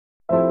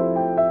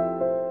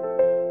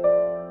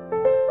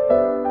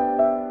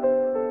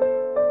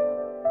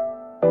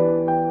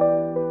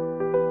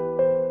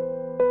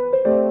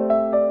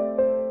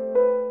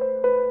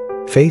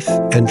faith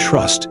and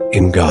trust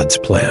in God's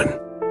plan.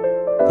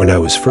 When I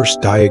was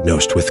first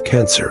diagnosed with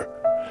cancer,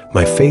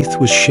 my faith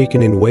was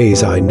shaken in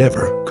ways I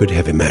never could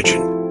have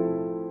imagined.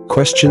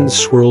 Questions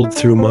swirled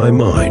through my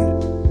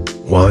mind.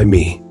 Why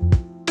me?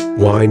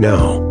 Why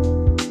now?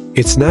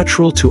 It's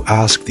natural to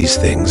ask these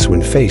things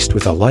when faced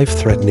with a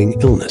life-threatening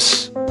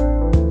illness.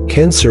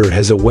 Cancer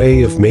has a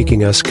way of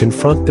making us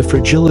confront the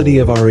fragility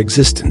of our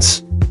existence,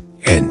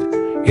 and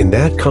in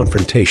that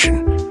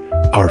confrontation,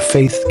 our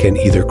faith can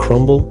either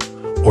crumble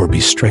or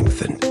be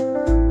strengthened.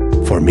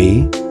 For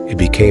me, it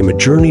became a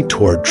journey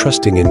toward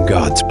trusting in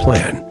God's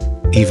plan,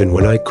 even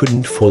when I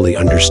couldn't fully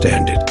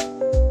understand it.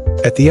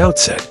 At the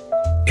outset,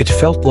 it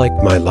felt like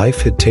my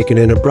life had taken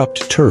an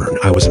abrupt turn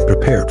I wasn't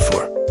prepared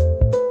for.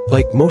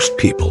 Like most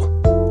people,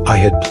 I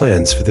had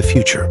plans for the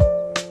future,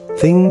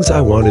 things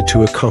I wanted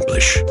to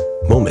accomplish,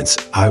 moments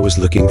I was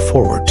looking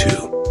forward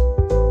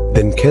to.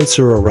 Then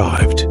cancer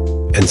arrived,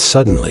 and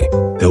suddenly,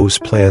 those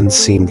plans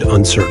seemed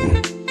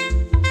uncertain.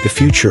 The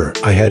future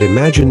I had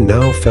imagined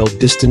now felt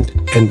distant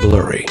and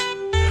blurry,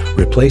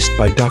 replaced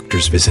by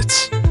doctor's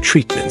visits,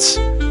 treatments,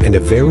 and a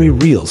very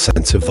real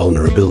sense of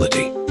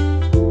vulnerability.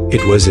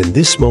 It was in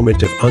this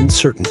moment of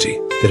uncertainty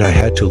that I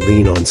had to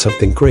lean on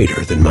something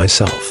greater than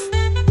myself.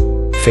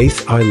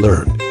 Faith, I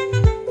learned,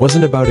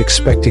 wasn't about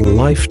expecting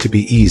life to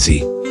be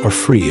easy or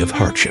free of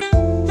hardship.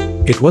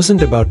 It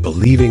wasn't about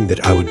believing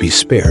that I would be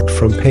spared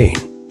from pain.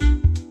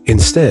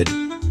 Instead,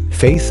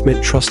 faith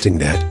meant trusting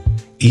that,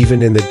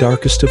 even in the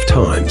darkest of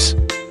times,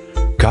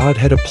 God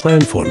had a plan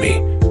for me,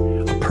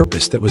 a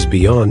purpose that was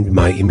beyond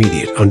my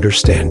immediate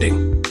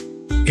understanding.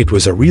 It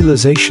was a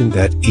realization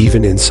that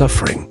even in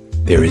suffering,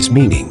 there is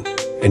meaning,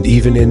 and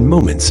even in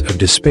moments of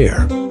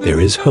despair,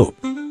 there is hope.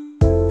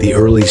 The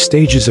early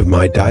stages of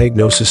my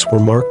diagnosis were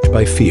marked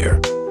by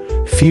fear.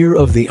 Fear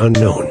of the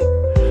unknown,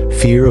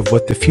 fear of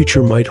what the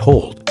future might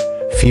hold,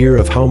 fear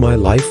of how my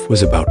life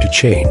was about to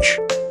change.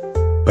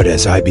 But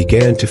as I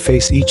began to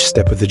face each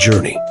step of the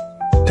journey,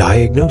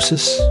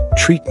 diagnosis,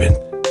 treatment,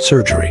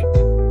 surgery,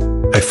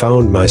 I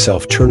found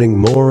myself turning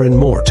more and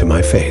more to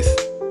my faith.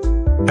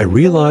 I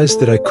realized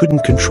that I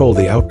couldn't control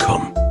the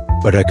outcome,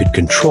 but I could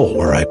control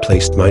where I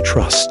placed my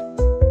trust.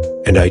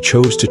 And I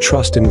chose to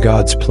trust in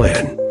God's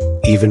plan,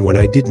 even when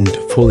I didn't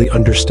fully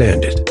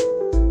understand it.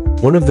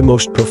 One of the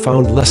most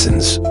profound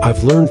lessons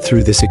I've learned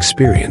through this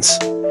experience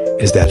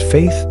is that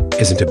faith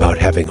isn't about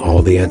having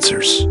all the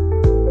answers.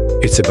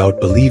 It's about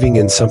believing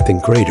in something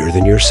greater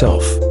than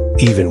yourself,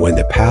 even when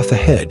the path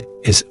ahead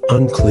is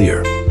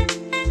unclear.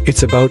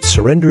 It's about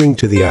surrendering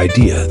to the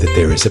idea that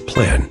there is a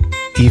plan,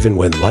 even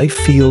when life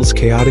feels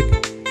chaotic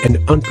and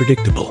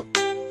unpredictable.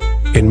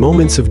 In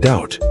moments of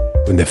doubt,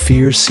 when the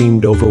fears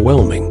seemed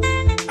overwhelming,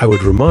 I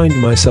would remind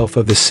myself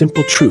of the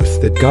simple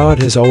truth that God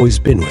has always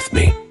been with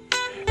me,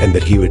 and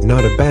that He would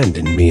not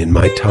abandon me in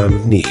my time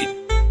of need.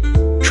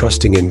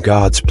 Trusting in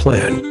God's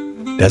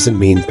plan doesn't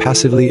mean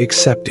passively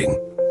accepting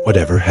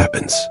whatever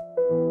happens.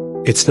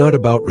 It's not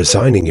about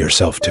resigning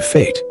yourself to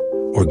fate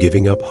or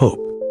giving up hope.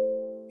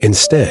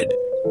 Instead,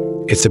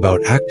 it's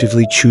about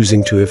actively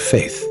choosing to have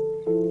faith,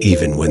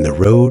 even when the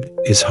road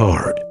is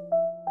hard.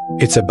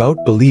 It's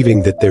about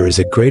believing that there is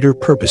a greater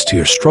purpose to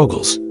your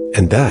struggles,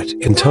 and that,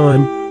 in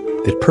time,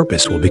 that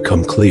purpose will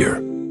become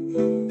clear.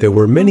 There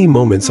were many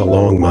moments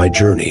along my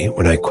journey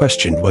when I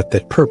questioned what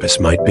that purpose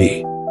might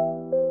be.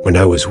 When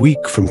I was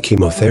weak from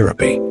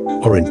chemotherapy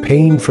or in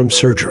pain from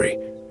surgery,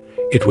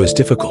 it was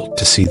difficult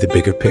to see the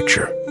bigger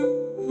picture.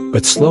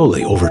 But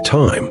slowly, over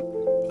time,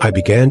 I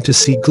began to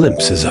see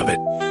glimpses of it.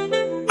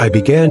 I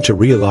began to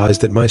realize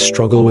that my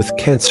struggle with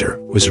cancer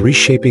was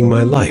reshaping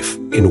my life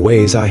in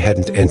ways I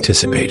hadn't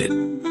anticipated.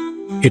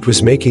 It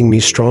was making me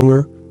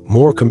stronger,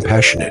 more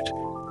compassionate,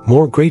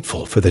 more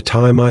grateful for the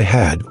time I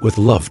had with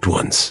loved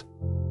ones.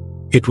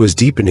 It was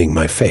deepening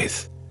my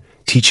faith,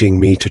 teaching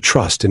me to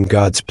trust in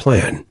God's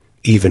plan,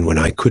 even when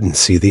I couldn't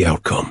see the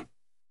outcome.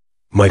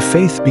 My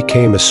faith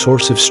became a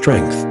source of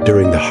strength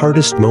during the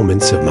hardest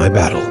moments of my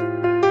battle.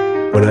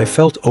 When I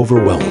felt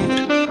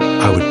overwhelmed,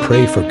 I would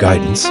pray for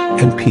guidance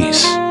and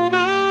peace.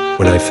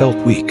 When I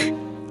felt weak,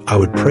 I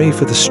would pray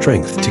for the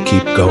strength to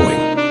keep going.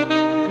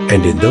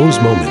 And in those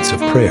moments of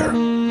prayer,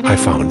 I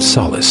found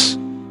solace.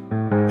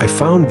 I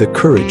found the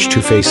courage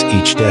to face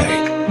each day,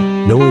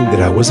 knowing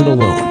that I wasn't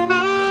alone,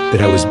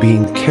 that I was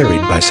being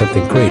carried by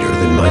something greater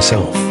than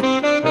myself.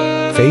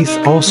 Faith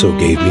also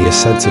gave me a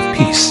sense of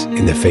peace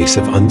in the face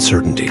of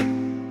uncertainty.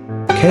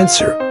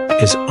 Cancer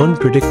is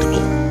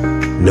unpredictable.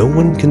 No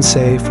one can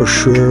say for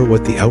sure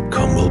what the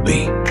outcome will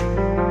be.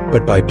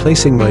 But by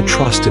placing my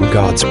trust in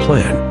God's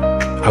plan,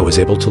 I was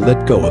able to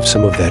let go of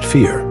some of that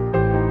fear.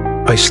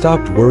 I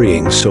stopped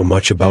worrying so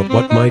much about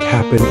what might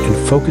happen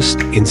and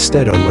focused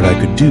instead on what I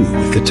could do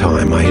with the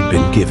time I had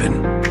been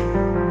given.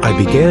 I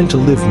began to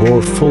live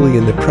more fully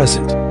in the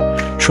present,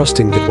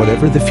 trusting that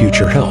whatever the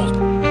future held,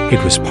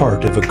 it was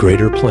part of a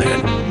greater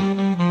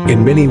plan.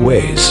 In many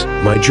ways,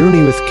 my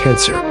journey with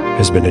cancer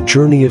has been a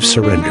journey of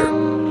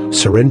surrender,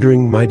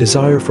 surrendering my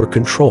desire for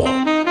control,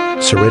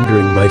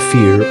 surrendering my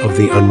fear of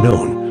the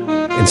unknown,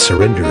 and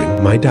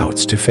surrendering my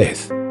doubts to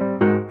faith.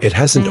 It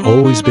hasn't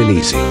always been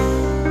easy,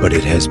 but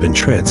it has been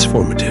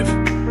transformative.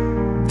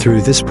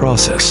 Through this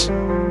process,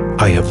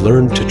 I have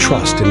learned to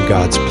trust in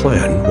God's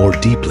plan more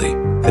deeply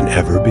than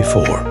ever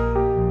before.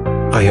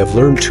 I have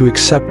learned to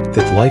accept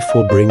that life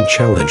will bring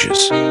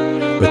challenges,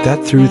 but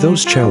that through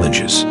those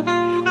challenges,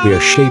 we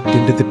are shaped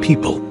into the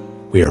people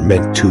we are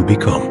meant to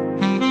become.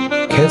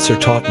 Cancer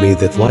taught me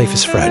that life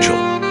is fragile,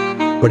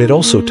 but it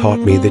also taught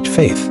me that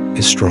faith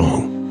is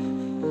strong.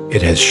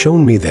 It has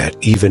shown me that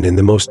even in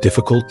the most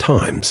difficult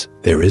times,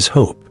 there is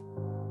hope.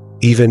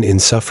 Even in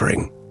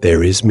suffering,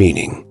 there is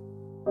meaning.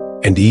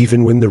 And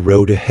even when the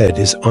road ahead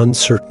is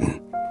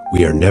uncertain,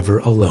 we are never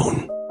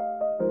alone.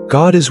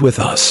 God is with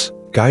us,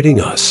 guiding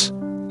us,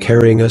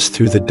 carrying us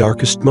through the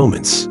darkest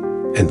moments,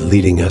 and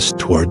leading us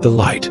toward the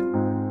light.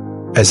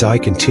 As I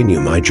continue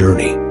my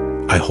journey,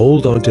 I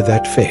hold on to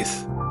that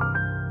faith.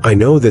 I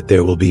know that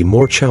there will be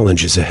more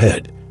challenges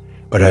ahead,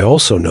 but I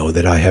also know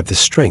that I have the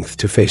strength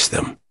to face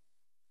them.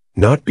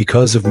 Not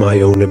because of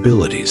my own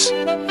abilities,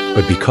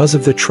 but because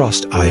of the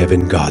trust I have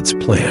in God's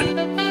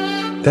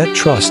plan. That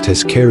trust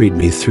has carried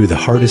me through the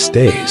hardest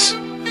days,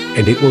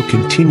 and it will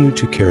continue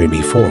to carry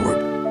me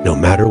forward, no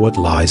matter what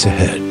lies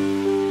ahead.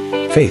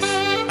 Faith,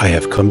 I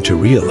have come to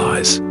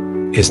realize,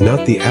 is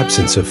not the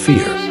absence of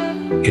fear,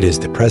 it is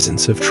the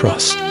presence of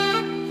trust.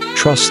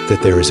 Trust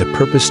that there is a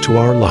purpose to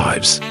our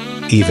lives,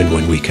 even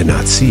when we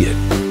cannot see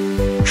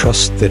it.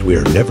 Trust that we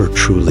are never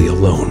truly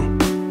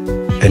alone.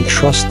 And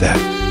trust that,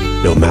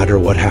 no matter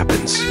what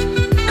happens,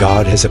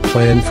 God has a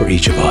plan for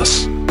each of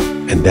us,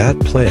 and that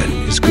plan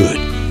is good.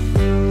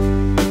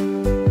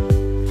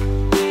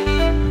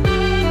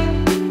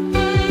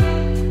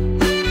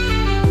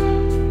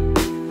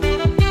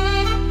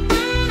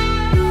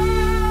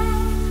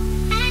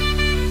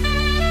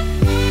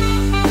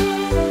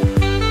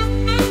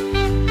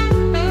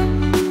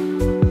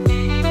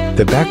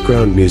 The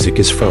background music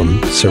is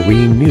from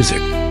Serene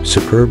Music,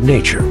 Superb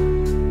Nature.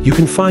 You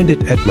can find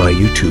it at my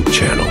YouTube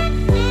channel.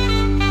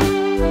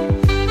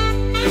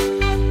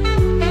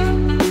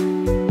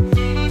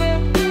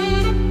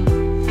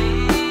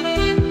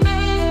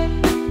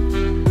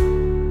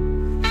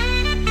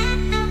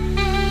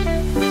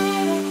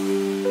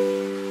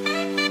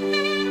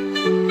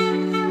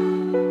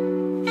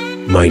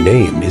 My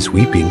name is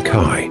Weeping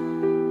Kai.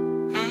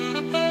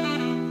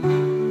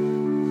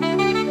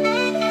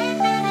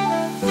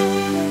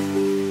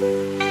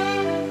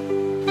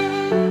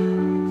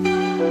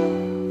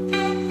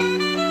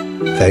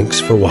 Thanks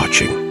for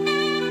watching.